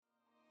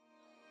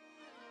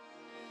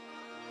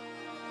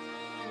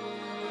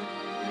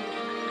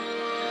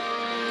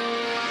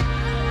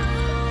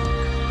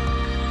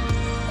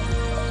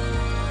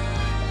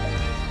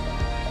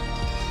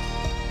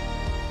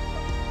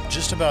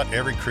Just about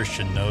every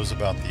Christian knows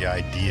about the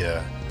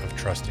idea of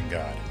trusting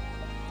God.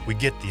 We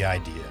get the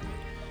idea.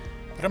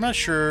 But I'm not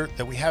sure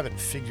that we have it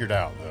figured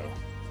out, though,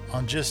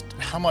 on just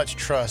how much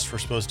trust we're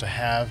supposed to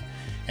have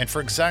and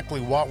for exactly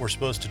what we're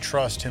supposed to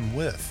trust Him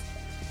with.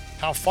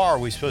 How far are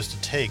we supposed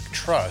to take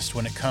trust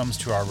when it comes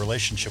to our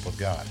relationship with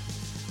God?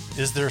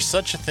 Is there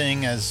such a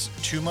thing as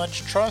too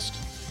much trust?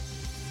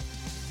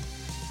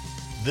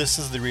 This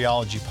is the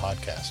Realology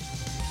Podcast.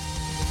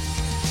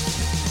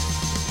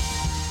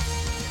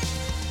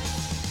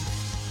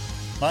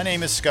 My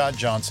name is Scott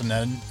Johnson,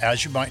 and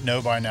as you might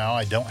know by now,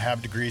 I don't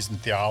have degrees in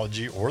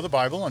theology or the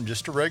Bible. I'm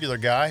just a regular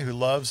guy who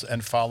loves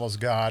and follows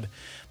God,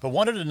 but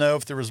wanted to know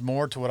if there was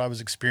more to what I was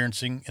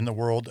experiencing in the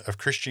world of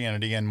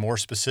Christianity, and more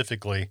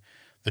specifically,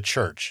 the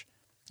church.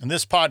 In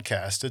this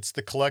podcast, it's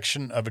the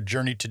collection of a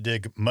journey to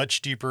dig much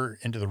deeper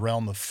into the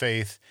realm of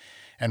faith,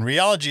 and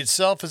Realology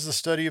itself is the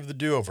study of the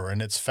do-over,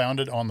 and it's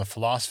founded on the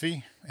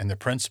philosophy and the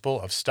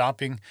principle of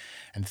stopping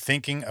and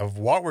thinking of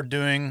what we're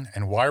doing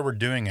and why we're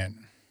doing it,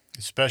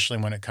 especially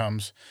when it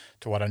comes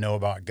to what I know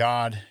about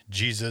God,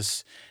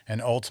 Jesus,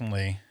 and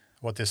ultimately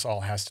what this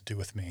all has to do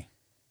with me.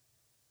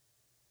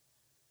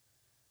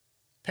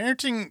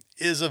 Parenting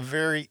is a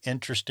very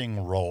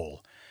interesting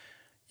role.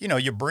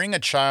 You bring a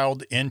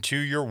child into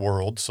your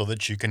world so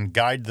that you can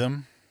guide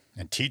them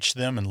and teach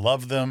them and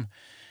love them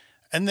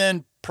and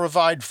then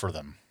provide for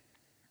them.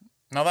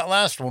 Now that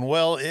last one,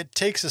 well, it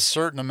takes a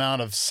certain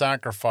amount of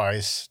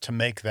sacrifice to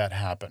make that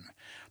happen.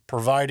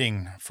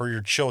 Providing for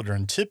your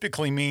children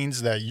typically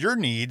means that your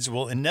needs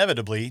will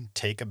inevitably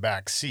take a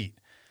back seat.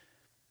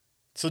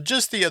 So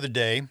just the other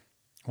day,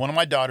 one of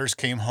my daughters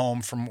came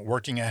home from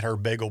working at her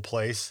bagel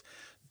place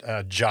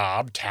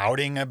job,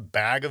 touting a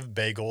bag of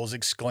bagels,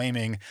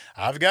 exclaiming,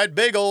 "I've got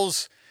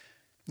bagels."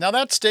 Now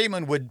that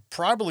statement would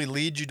probably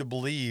lead you to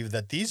believe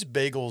that these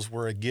bagels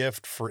were a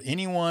gift for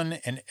anyone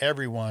and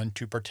everyone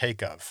to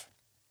partake of.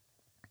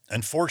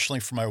 Unfortunately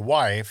for my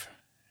wife,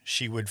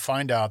 she would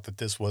find out that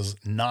this was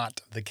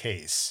not the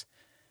case.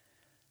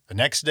 The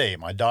next day,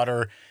 my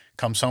daughter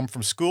comes home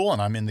from school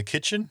and I'm in the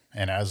kitchen,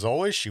 and as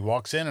always, she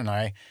walks in and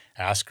I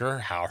ask her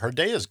how her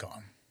day has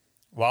gone.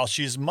 While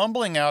she's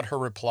mumbling out her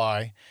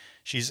reply,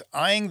 she's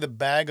eyeing the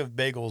bag of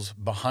bagels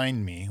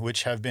behind me,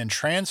 which have been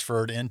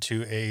transferred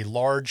into a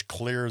large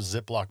clear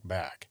Ziploc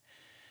bag.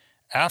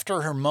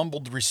 After her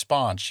mumbled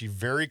response, she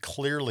very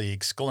clearly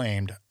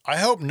exclaimed, "I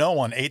hope no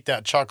one ate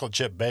that chocolate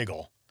chip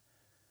bagel."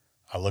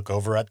 I look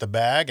over at the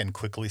bag and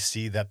quickly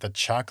see that the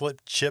chocolate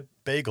chip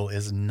bagel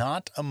is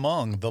not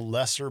among the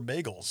lesser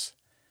bagels.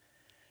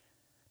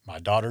 My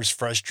daughter's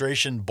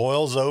frustration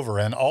boils over,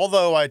 and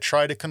although I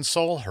try to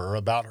console her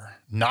about her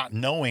not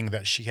knowing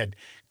that she had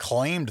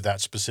claimed that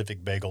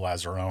specific bagel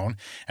as her own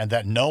and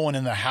that no one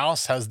in the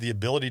house has the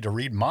ability to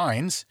read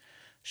minds,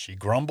 she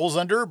grumbles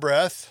under her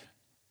breath,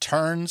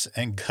 turns,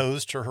 and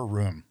goes to her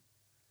room.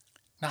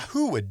 Now,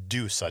 who would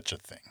do such a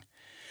thing?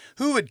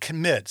 Who would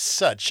commit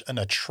such an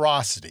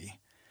atrocity?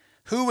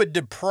 Who would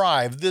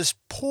deprive this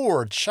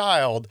poor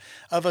child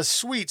of a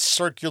sweet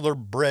circular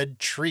bread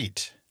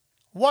treat?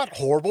 What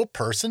horrible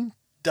person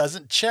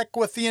doesn't check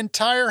with the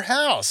entire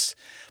house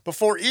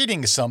before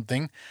eating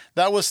something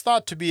that was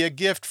thought to be a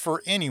gift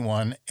for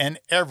anyone and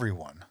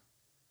everyone?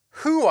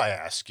 Who, I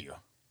ask you?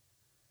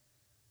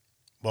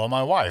 Well,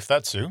 my wife,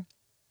 that's who.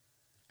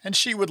 And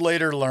she would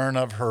later learn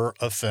of her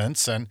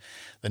offense and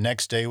the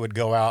next day would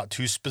go out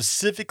to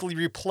specifically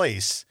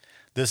replace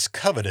this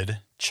coveted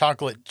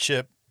chocolate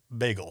chip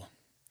bagel.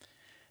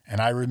 And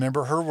I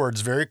remember her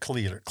words very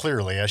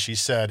clearly as she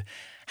said,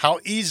 "How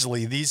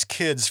easily these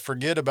kids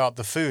forget about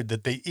the food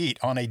that they eat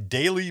on a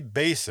daily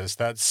basis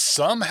that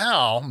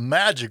somehow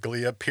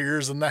magically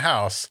appears in the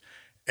house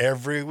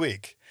every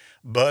week.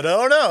 But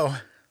oh no,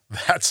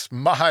 that's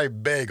my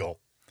bagel."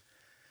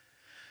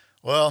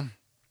 Well,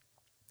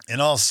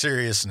 in all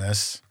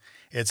seriousness,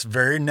 it's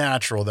very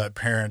natural that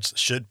parents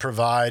should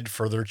provide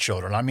for their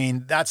children. I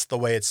mean, that's the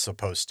way it's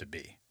supposed to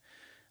be.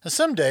 And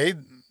someday,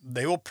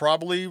 they will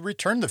probably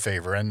return the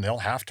favor and they'll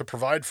have to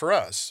provide for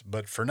us.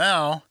 But for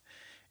now,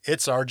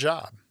 it's our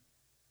job.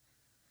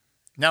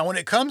 Now, when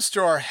it comes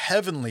to our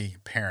heavenly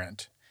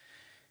parent,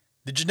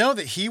 did you know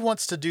that He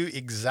wants to do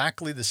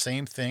exactly the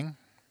same thing?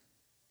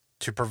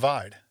 To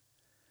provide.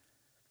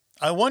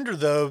 I wonder,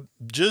 though,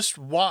 just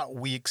what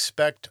we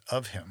expect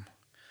of Him.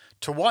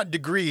 To what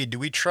degree do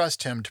we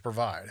trust Him to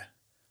provide?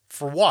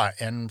 For what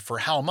and for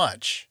how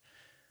much?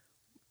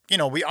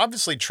 We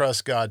obviously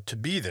trust God to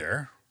be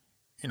there.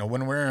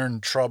 When we're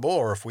in trouble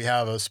or if we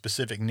have a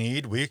specific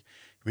need, we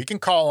can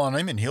call on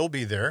Him and He'll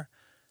be there.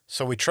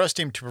 So we trust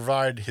Him to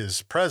provide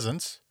His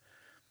presence.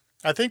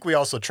 I think we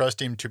also trust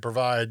Him to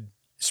provide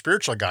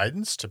spiritual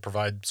guidance, to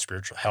provide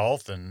spiritual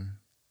health and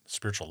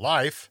spiritual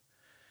life.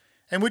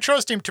 And we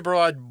trust Him to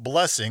provide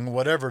blessing,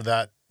 whatever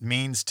that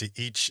means to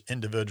each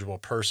individual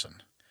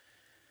person.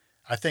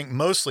 I think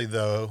mostly,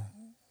 though,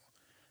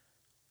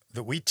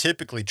 that we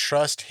typically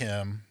trust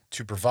Him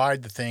to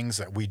provide the things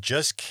that we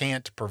just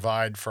can't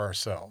provide for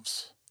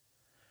ourselves.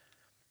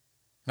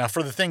 Now,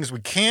 for the things we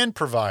can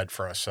provide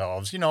for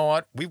ourselves, you know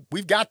what?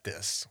 We've got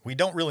this. We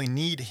don't really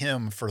need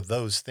him for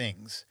those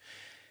things.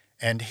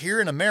 And here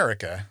in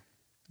America,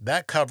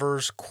 that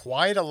covers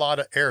quite a lot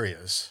of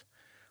areas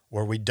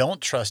where we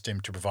don't trust him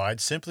to provide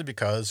simply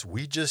because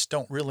we just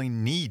don't really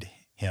need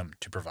him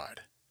to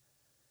provide.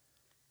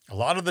 A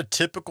lot of the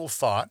typical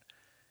thought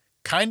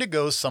kind of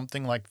goes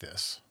something like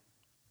this.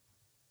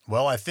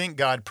 Well, I think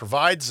God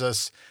provides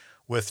us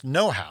with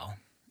know-how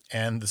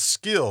and the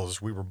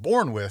skills we were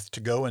born with to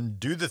go and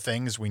do the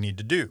things we need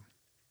to do.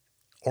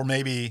 Or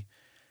maybe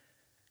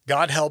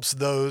God helps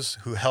those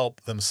who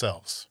help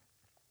themselves.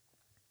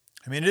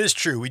 I mean, it is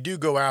true. We do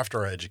go after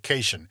our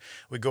education.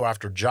 We go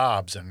after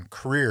jobs and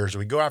careers.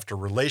 We go after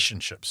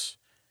relationships.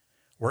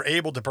 We're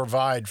able to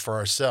provide for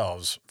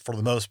ourselves, for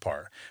the most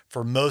part,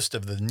 for most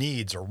of the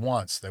needs or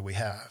wants that we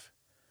have.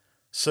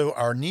 So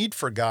our need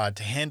for God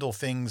to handle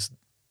things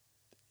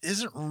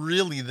isn't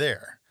really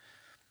there.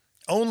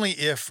 Only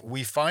if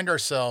we find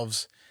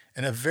ourselves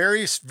in a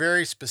very,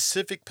 very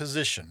specific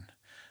position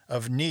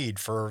of need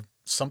for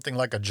something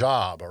like a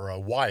job or a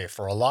wife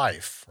or a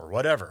life or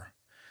whatever,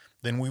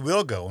 then we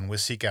will go and we'll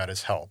seek out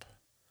his help.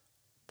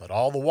 But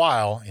all the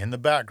while, in the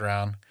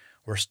background,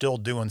 we're still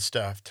doing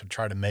stuff to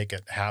try to make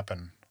it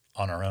happen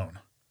on our own.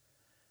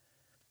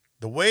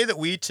 The way that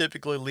we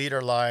typically lead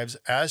our lives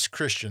as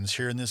Christians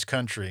here in this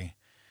country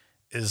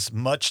is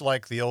much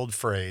like the old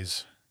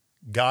phrase,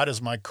 God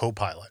is my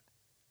co-pilot.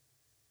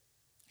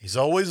 He's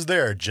always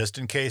there just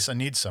in case I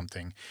need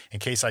something, in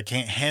case I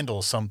can't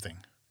handle something.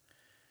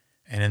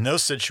 And in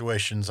those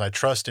situations, I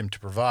trust him to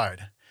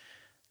provide.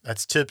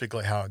 That's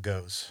typically how it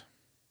goes.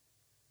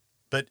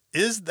 But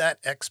is that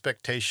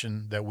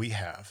expectation that we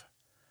have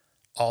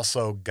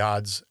also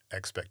God's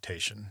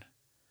expectation?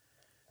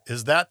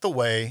 Is that the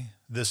way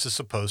this is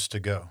supposed to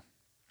go?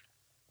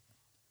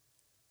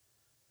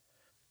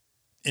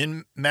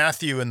 In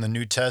Matthew in the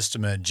New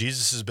Testament,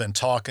 Jesus has been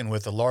talking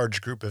with a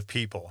large group of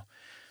people.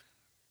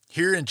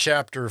 Here in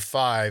chapter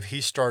 5,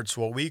 he starts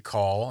what we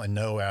call and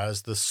know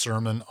as the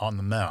Sermon on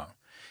the Mount.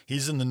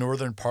 He's in the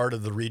northern part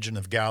of the region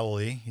of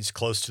Galilee. He's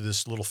close to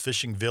this little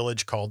fishing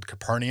village called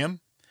Capernaum,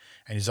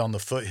 and he's on the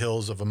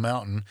foothills of a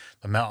mountain,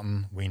 the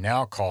mountain we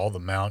now call the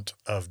Mount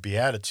of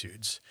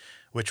Beatitudes,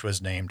 which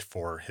was named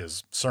for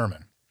his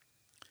sermon.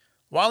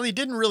 While he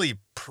didn't really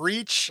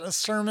preach a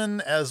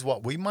sermon as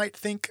what we might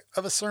think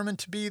of a sermon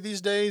to be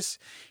these days,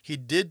 he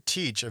did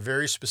teach a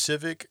very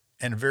specific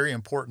and very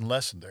important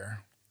lesson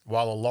there,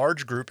 while a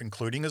large group,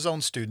 including his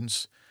own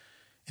students,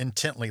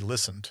 intently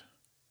listened.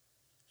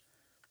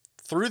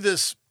 Through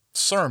this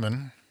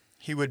sermon,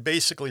 he would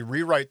basically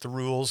rewrite the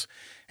rules,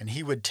 and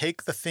he would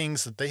take the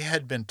things that they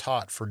had been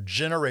taught for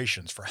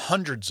generations, for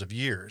hundreds of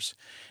years,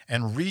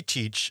 and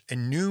reteach a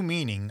new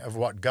meaning of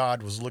what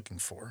God was looking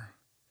for.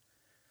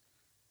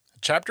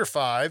 Chapter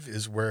 5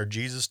 is where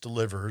Jesus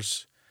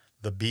delivers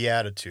the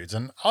Beatitudes,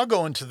 and I'll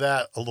go into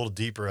that a little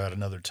deeper at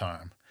another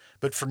time.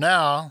 But for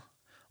now,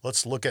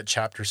 let's look at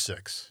chapter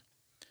 6.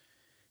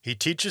 He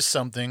teaches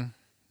something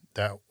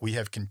that we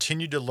have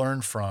continued to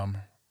learn from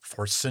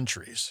for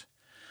centuries,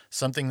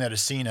 something that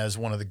is seen as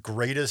one of the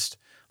greatest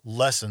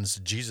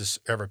lessons Jesus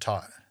ever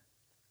taught.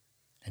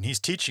 And he's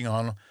teaching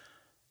on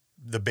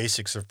the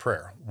basics of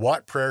prayer,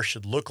 what prayer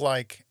should look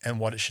like and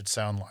what it should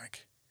sound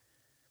like.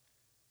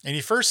 And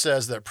he first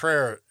says that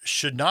prayer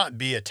should not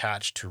be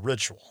attached to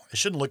ritual. It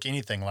shouldn't look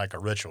anything like a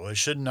ritual. It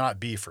should not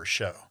be for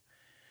show.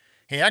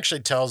 He actually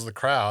tells the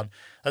crowd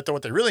that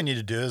what they really need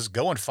to do is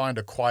go and find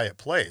a quiet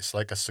place,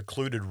 like a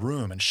secluded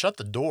room, and shut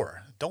the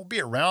door. Don't be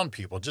around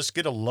people. Just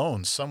get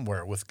alone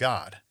somewhere with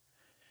God.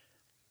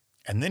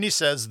 And then he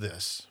says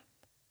this.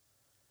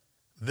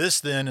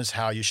 This then is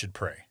how you should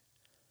pray.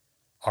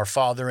 Our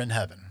Father in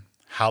heaven,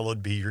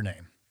 hallowed be your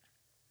name.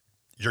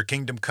 Your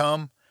kingdom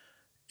come,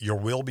 your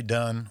will be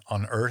done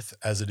on earth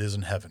as it is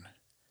in heaven.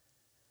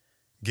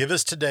 Give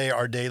us today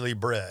our daily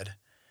bread,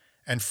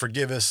 and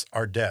forgive us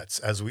our debts,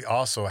 as we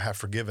also have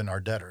forgiven our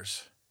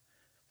debtors.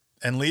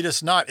 And lead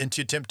us not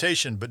into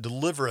temptation, but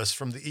deliver us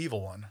from the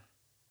evil one.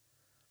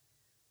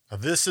 Now,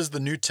 this is the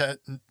New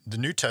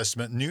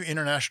Testament, New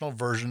International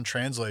Version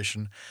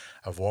translation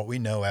of what we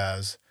know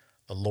as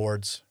the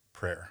Lord's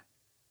Prayer.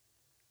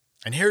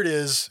 And here it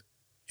is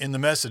in the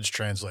Message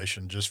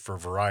translation, just for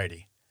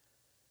variety.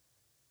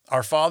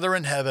 Our Father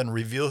in heaven,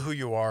 reveal who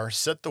you are,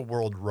 set the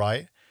world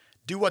right,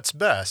 do what's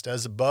best,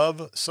 as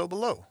above, so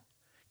below.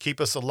 Keep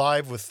us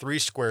alive with 3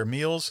 square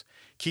meals,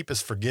 keep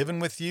us forgiven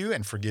with you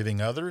and forgiving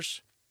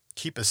others,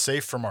 keep us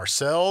safe from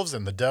ourselves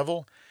and the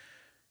devil.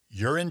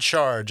 You're in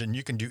charge and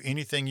you can do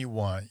anything you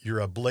want.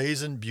 You're a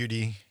blazing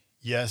beauty.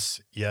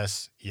 Yes,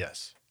 yes,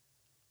 yes.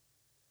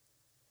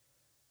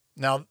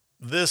 Now,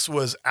 this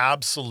was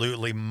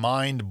absolutely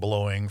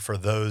mind-blowing for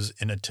those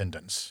in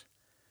attendance.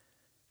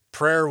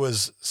 Prayer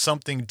was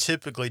something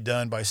typically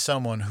done by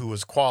someone who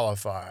was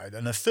qualified,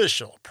 an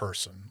official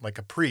person, like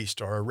a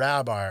priest or a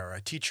rabbi or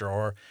a teacher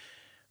or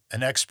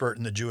an expert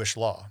in the Jewish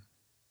law.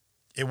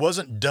 It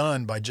wasn't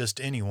done by just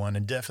anyone,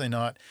 and definitely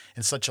not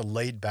in such a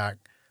laid-back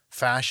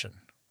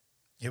fashion.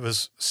 It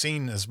was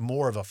seen as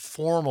more of a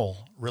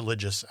formal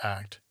religious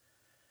act.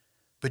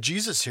 But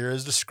Jesus here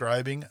is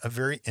describing a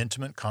very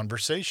intimate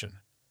conversation.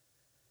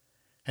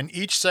 And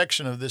each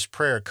section of this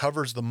prayer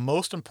covers the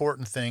most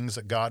important things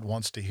that God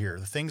wants to hear,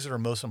 the things that are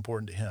most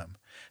important to him,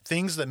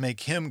 things that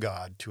make him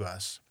God to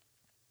us.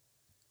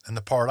 And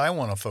the part I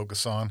want to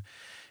focus on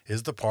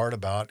is the part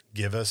about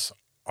give us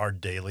our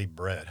daily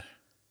bread.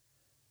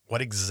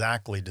 What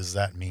exactly does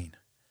that mean?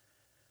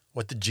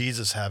 What did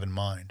Jesus have in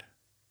mind?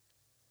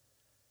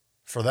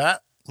 For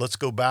that, let's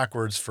go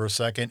backwards for a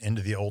second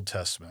into the Old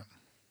Testament.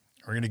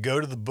 We're going to go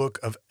to the book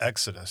of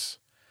Exodus.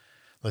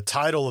 The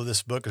title of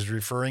this book is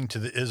referring to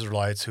the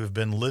Israelites who have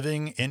been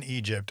living in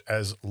Egypt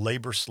as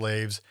labor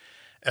slaves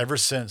ever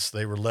since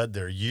they were led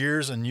there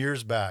years and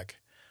years back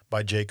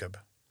by Jacob.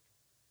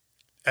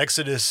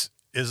 Exodus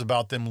is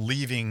about them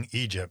leaving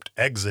Egypt,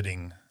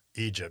 exiting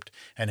Egypt,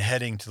 and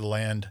heading to the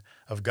land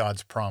of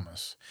God's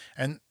promise.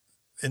 And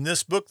in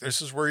this book,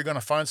 this is where you're going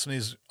to find some of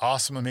these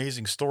awesome,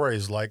 amazing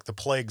stories like the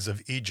plagues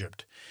of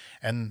Egypt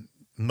and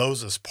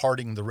Moses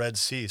parting the Red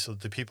Sea so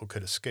that the people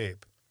could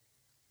escape.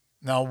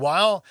 Now,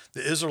 while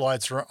the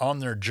Israelites are on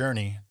their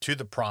journey to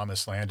the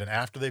promised land, and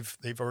after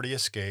they've already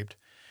escaped,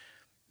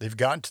 they've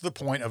gotten to the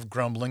point of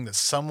grumbling that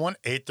someone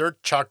ate their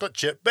chocolate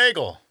chip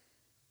bagel.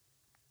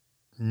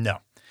 No.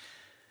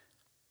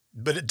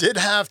 But it did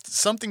have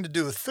something to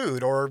do with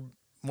food, or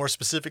more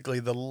specifically,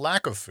 the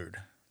lack of food.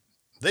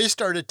 They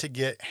started to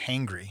get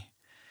hangry,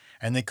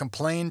 and they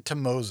complained to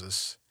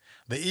Moses.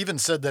 They even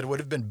said that it would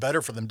have been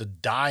better for them to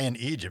die in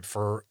Egypt,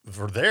 for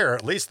there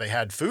at least they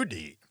had food to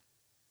eat.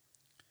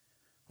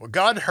 Well,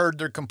 God heard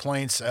their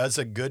complaints as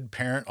a good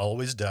parent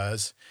always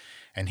does,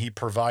 and he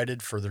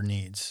provided for their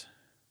needs.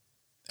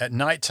 At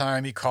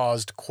nighttime, he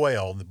caused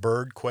quail, the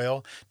bird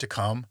quail, to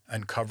come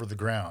and cover the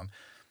ground.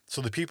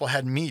 So the people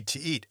had meat to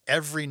eat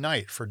every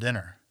night for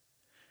dinner.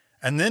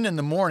 And then in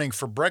the morning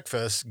for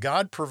breakfast,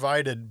 God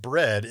provided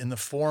bread in the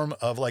form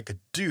of like a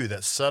dew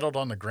that settled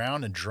on the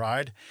ground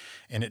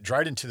and it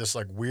dried into this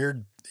like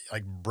weird,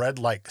 like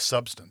bread-like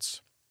substance.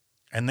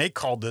 And they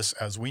called this,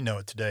 as we know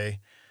it today,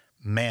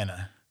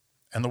 manna.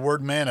 And the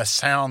word manna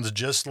sounds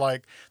just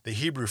like the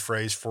Hebrew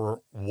phrase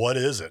for what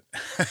is it?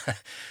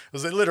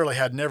 Because they literally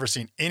had never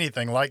seen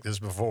anything like this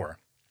before.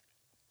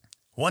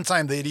 One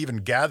time they'd even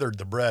gathered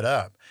the bread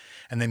up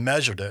and they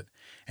measured it,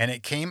 and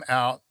it came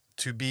out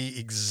to be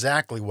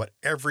exactly what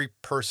every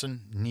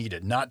person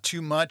needed. Not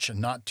too much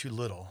and not too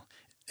little.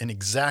 An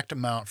exact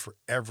amount for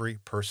every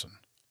person.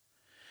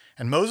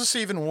 And Moses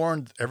even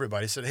warned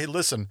everybody. He said, hey,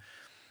 listen,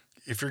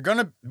 if you're going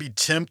to be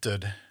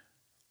tempted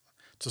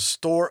to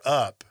store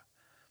up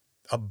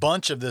a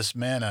bunch of this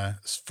manna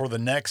for the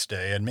next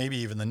day and maybe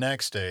even the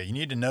next day, you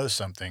need to know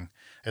something.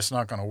 It's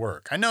not going to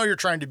work. I know you're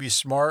trying to be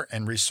smart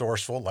and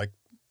resourceful like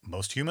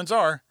most humans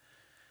are,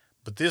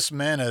 but this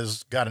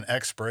manna's got an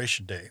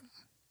expiration date.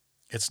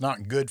 It's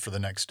not good for the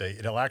next day.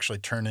 It'll actually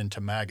turn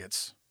into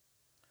maggots.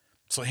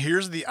 So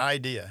here's the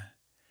idea.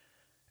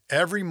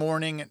 Every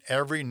morning and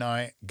every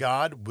night,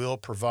 God will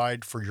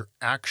provide for your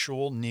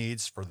actual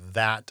needs for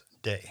that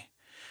day.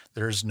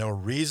 There's no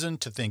reason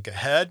to think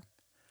ahead.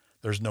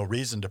 There's no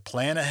reason to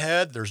plan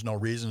ahead. There's no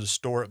reason to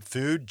store up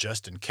food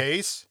just in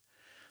case.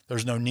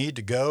 There's no need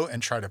to go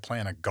and try to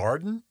plant a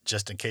garden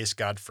just in case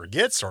God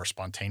forgets or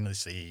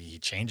spontaneously he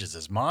changes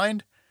his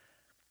mind.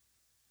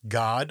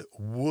 God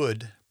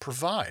would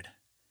provide.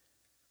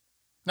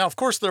 Now, of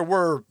course, there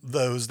were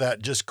those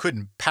that just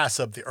couldn't pass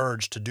up the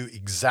urge to do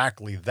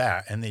exactly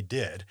that, and they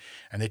did.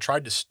 And they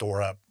tried to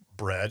store up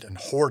bread and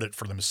hoard it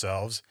for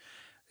themselves.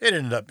 It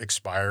ended up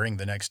expiring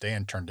the next day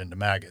and turned into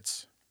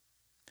maggots.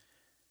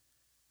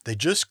 They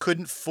just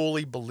couldn't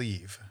fully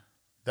believe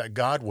that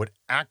God would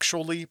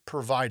actually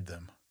provide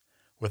them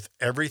with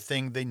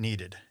everything they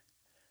needed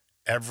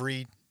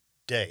every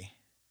day.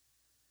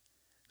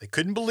 They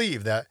couldn't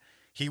believe that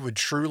he would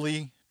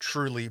truly,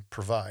 truly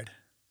provide.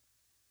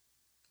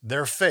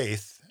 Their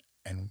faith,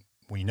 and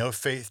we know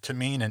faith to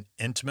mean an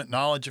intimate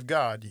knowledge of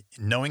God,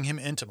 knowing him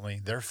intimately,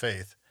 their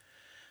faith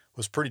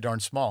was pretty darn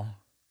small.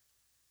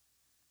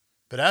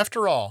 But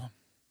after all,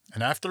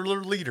 and after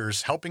their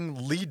leaders helping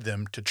lead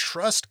them to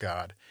trust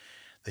God,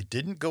 they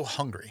didn't go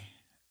hungry.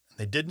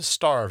 They didn't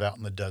starve out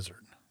in the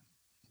desert.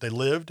 They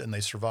lived and they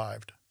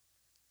survived.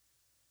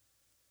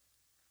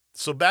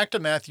 So back to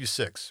Matthew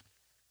 6.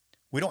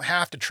 We don't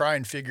have to try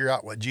and figure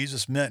out what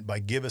Jesus meant by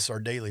give us our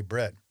daily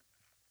bread.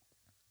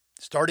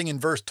 Starting in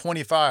verse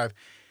 25,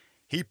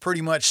 he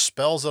pretty much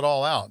spells it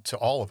all out to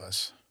all of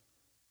us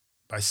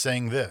by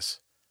saying this.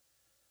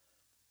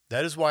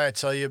 That is why I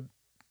tell you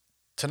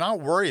to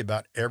not worry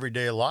about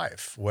everyday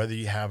life, whether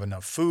you have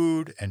enough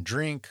food and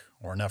drink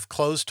or enough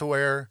clothes to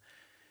wear.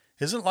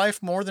 Isn't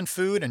life more than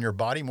food and your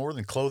body more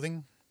than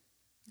clothing?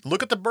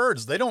 Look at the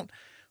birds. They don't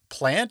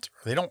plant,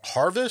 they don't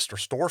harvest or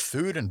store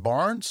food in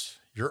barns.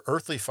 Your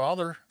earthly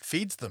Father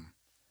feeds them.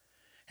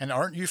 And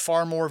aren't you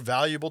far more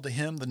valuable to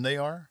him than they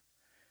are?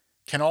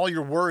 Can all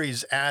your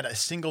worries add a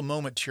single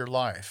moment to your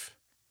life?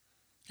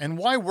 And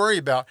why worry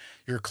about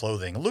your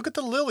clothing? Look at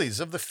the lilies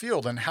of the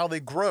field and how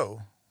they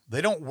grow.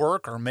 They don't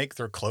work or make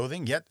their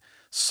clothing, yet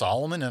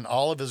Solomon in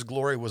all of his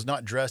glory was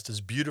not dressed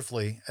as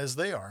beautifully as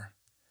they are.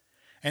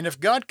 And if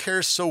God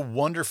cares so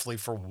wonderfully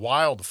for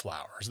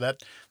wildflowers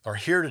that are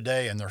here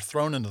today and they're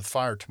thrown into the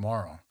fire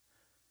tomorrow,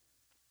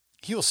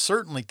 He will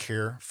certainly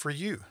care for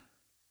you.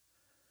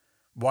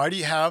 Why do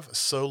you have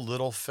so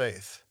little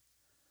faith?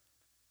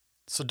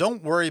 So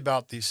don't worry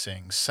about these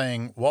things,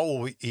 saying, what will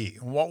we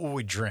eat? And what will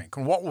we drink?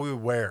 And what will we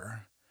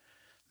wear?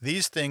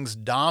 These things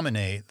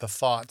dominate the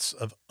thoughts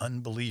of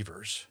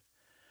unbelievers.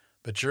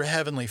 But your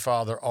heavenly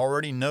Father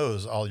already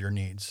knows all your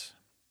needs.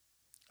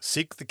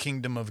 Seek the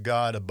kingdom of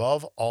God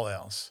above all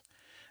else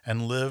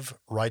and live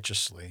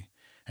righteously,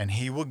 and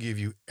He will give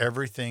you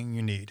everything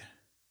you need.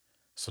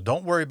 So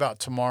don't worry about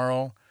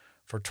tomorrow,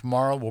 for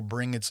tomorrow will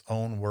bring its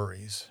own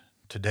worries.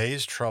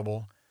 Today's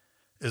trouble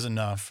is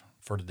enough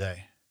for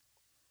today.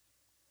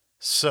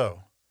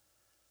 So,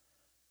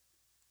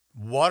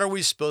 what are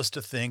we supposed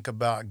to think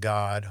about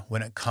God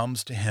when it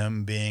comes to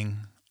Him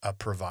being a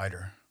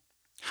provider?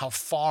 How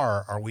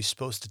far are we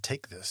supposed to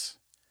take this?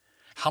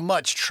 How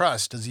much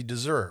trust does He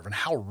deserve? And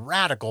how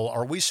radical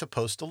are we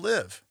supposed to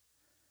live?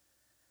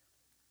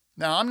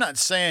 Now, I'm not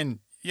saying,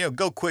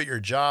 go quit your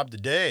job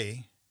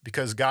today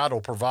because God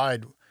will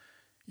provide,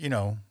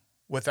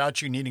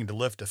 without you needing to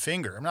lift a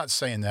finger. I'm not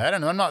saying that.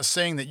 And I'm not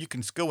saying that you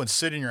can go and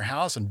sit in your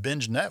house and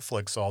binge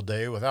Netflix all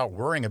day without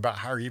worrying about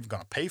how you're even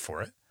going to pay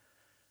for it.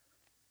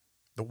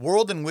 The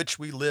world in which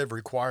we live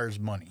requires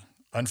money,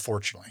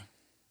 unfortunately.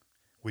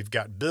 We've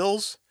got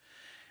bills,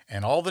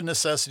 and all the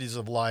necessities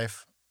of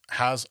life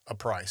has a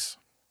price.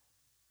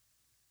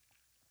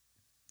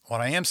 What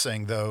I am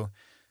saying, though,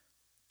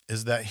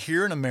 is that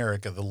here in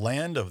America, the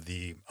land of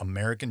the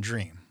American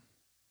dream,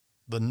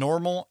 the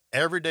normal,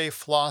 everyday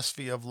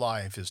philosophy of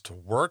life is to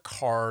work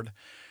hard,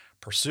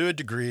 pursue a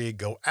degree,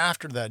 go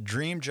after that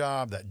dream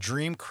job, that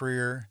dream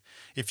career.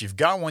 If you've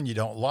got one you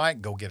don't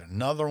like, go get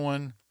another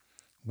one.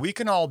 We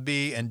can all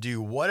be and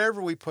do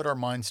whatever we put our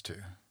minds to,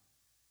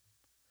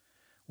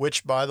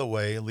 which, by the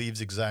way,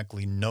 leaves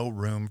exactly no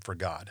room for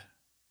God.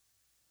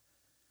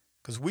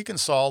 Because we can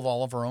solve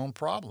all of our own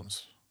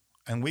problems,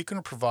 and we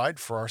can provide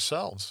for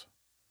ourselves.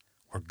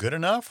 We're good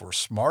enough, we're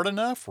smart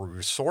enough, we're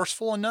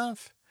resourceful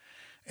enough.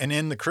 And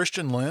in the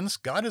Christian lens,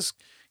 God has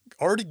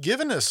already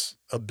given us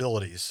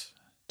abilities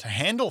to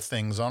handle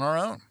things on our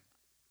own.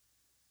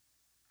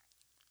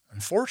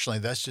 Unfortunately,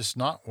 that's just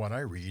not what I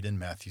read in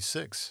Matthew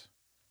 6.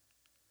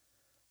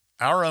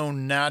 Our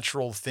own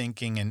natural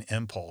thinking and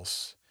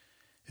impulse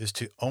is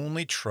to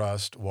only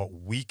trust what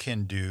we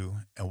can do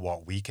and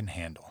what we can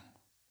handle.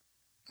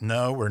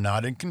 No, we're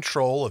not in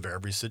control of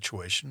every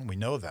situation. We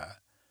know that.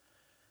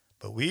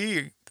 But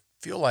we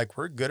feel like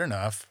we're good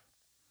enough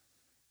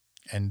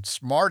and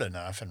smart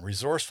enough and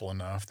resourceful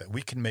enough that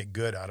we can make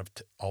good out of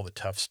all the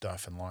tough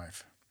stuff in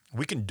life.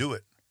 We can do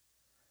it.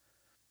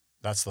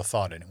 That's the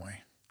thought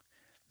anyway.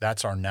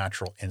 That's our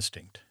natural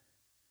instinct.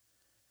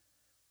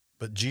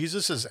 But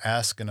Jesus is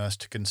asking us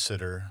to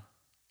consider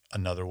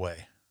another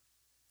way.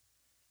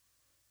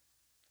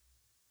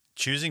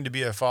 Choosing to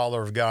be a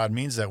follower of God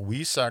means that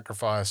we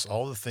sacrifice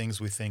all the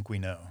things we think we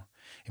know.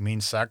 It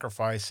means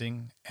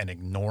sacrificing and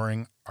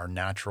ignoring our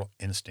natural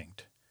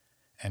instinct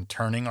and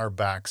turning our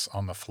backs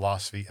on the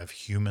philosophy of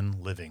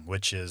human living,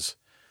 which is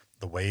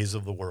the ways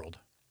of the world.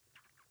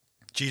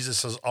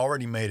 Jesus has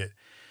already made it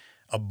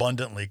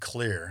abundantly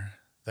clear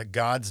that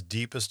God's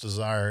deepest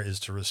desire is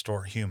to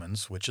restore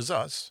humans, which is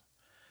us,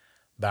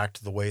 back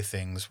to the way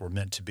things were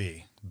meant to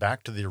be,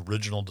 back to the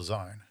original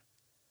design.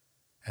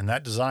 And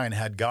that design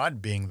had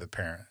God being the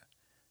parent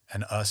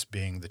and us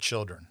being the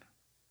children.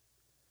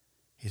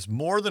 He's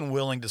more than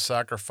willing to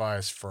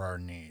sacrifice for our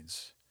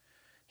needs.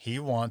 He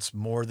wants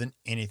more than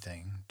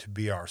anything to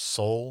be our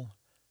sole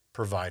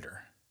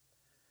provider,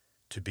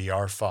 to be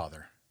our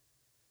Father.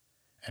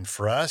 And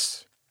for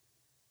us,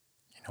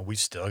 we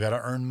still got to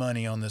earn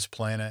money on this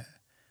planet.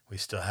 We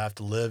still have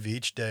to live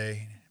each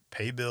day,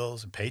 pay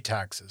bills and pay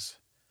taxes.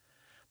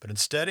 But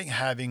instead of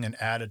having an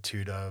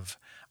attitude of,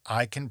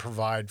 I can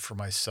provide for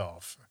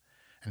myself,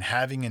 and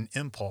having an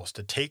impulse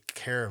to take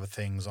care of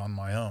things on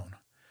my own,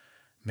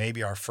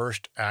 maybe our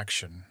first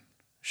action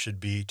should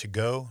be to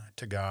go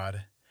to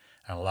God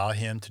and allow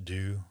Him to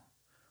do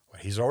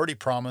what He's already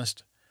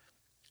promised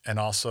and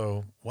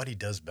also what He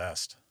does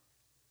best.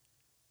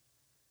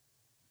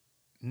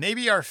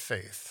 Maybe our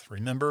faith,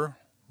 remember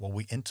what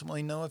we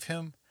intimately know of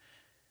Him,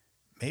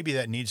 maybe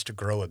that needs to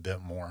grow a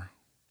bit more.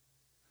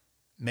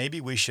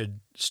 Maybe we should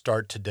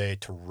start today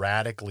to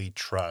radically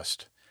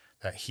trust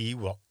that He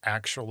will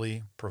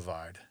actually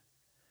provide.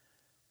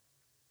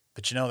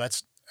 But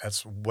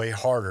that's way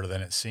harder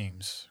than it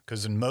seems,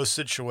 because in most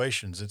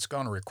situations, it's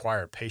going to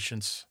require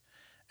patience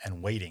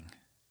and waiting,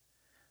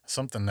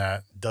 something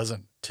that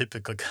doesn't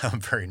typically come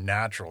very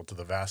natural to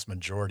the vast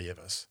majority of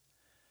us.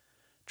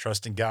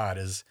 Trusting God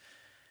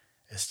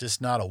it's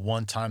just not a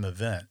one-time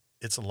event.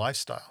 It's a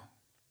lifestyle.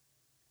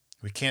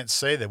 We can't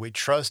say that we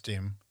trust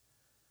Him,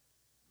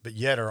 but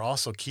yet are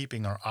also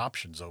keeping our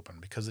options open,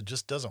 because it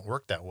just doesn't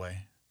work that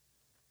way.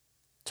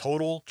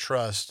 Total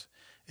trust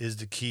is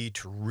the key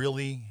to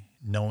really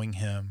knowing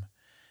Him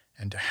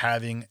and to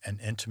having an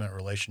intimate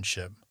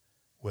relationship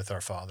with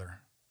our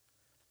Father.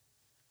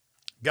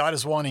 God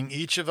is wanting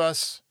each of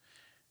us,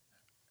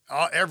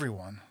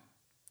 everyone,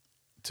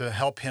 to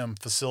help him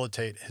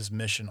facilitate his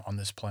mission on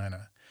this planet.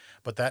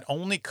 But that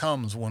only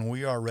comes when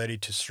we are ready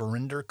to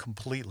surrender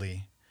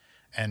completely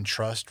and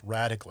trust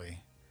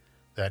radically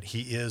that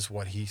he is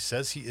what he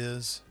says he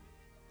is,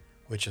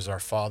 which is our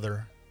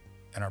Father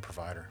and our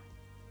provider.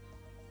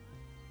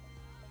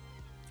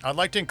 I'd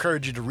like to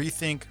encourage you to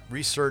rethink,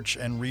 research,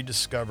 and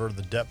rediscover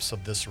the depths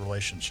of this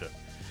relationship,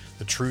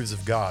 the truths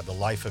of God, the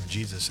life of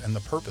Jesus, and the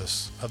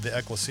purpose of the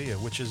ecclesia,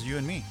 which is you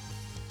and me.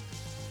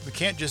 We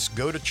can't just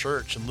go to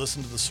church and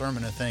listen to the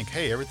sermon and think,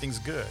 hey, everything's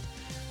good.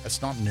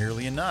 That's not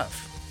nearly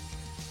enough.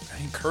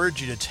 I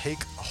encourage you to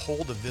take a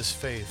hold of this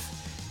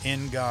faith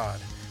in God,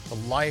 the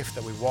life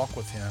that we walk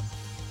with him,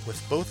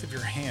 with both of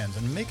your hands,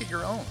 and make it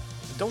your own.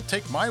 Don't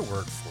take my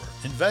word for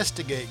it.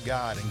 Investigate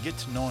God and get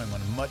to know him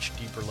on a much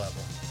deeper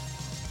level.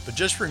 But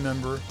just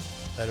remember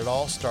that it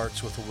all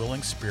starts with a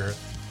willing spirit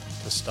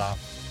to stop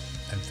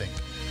and think.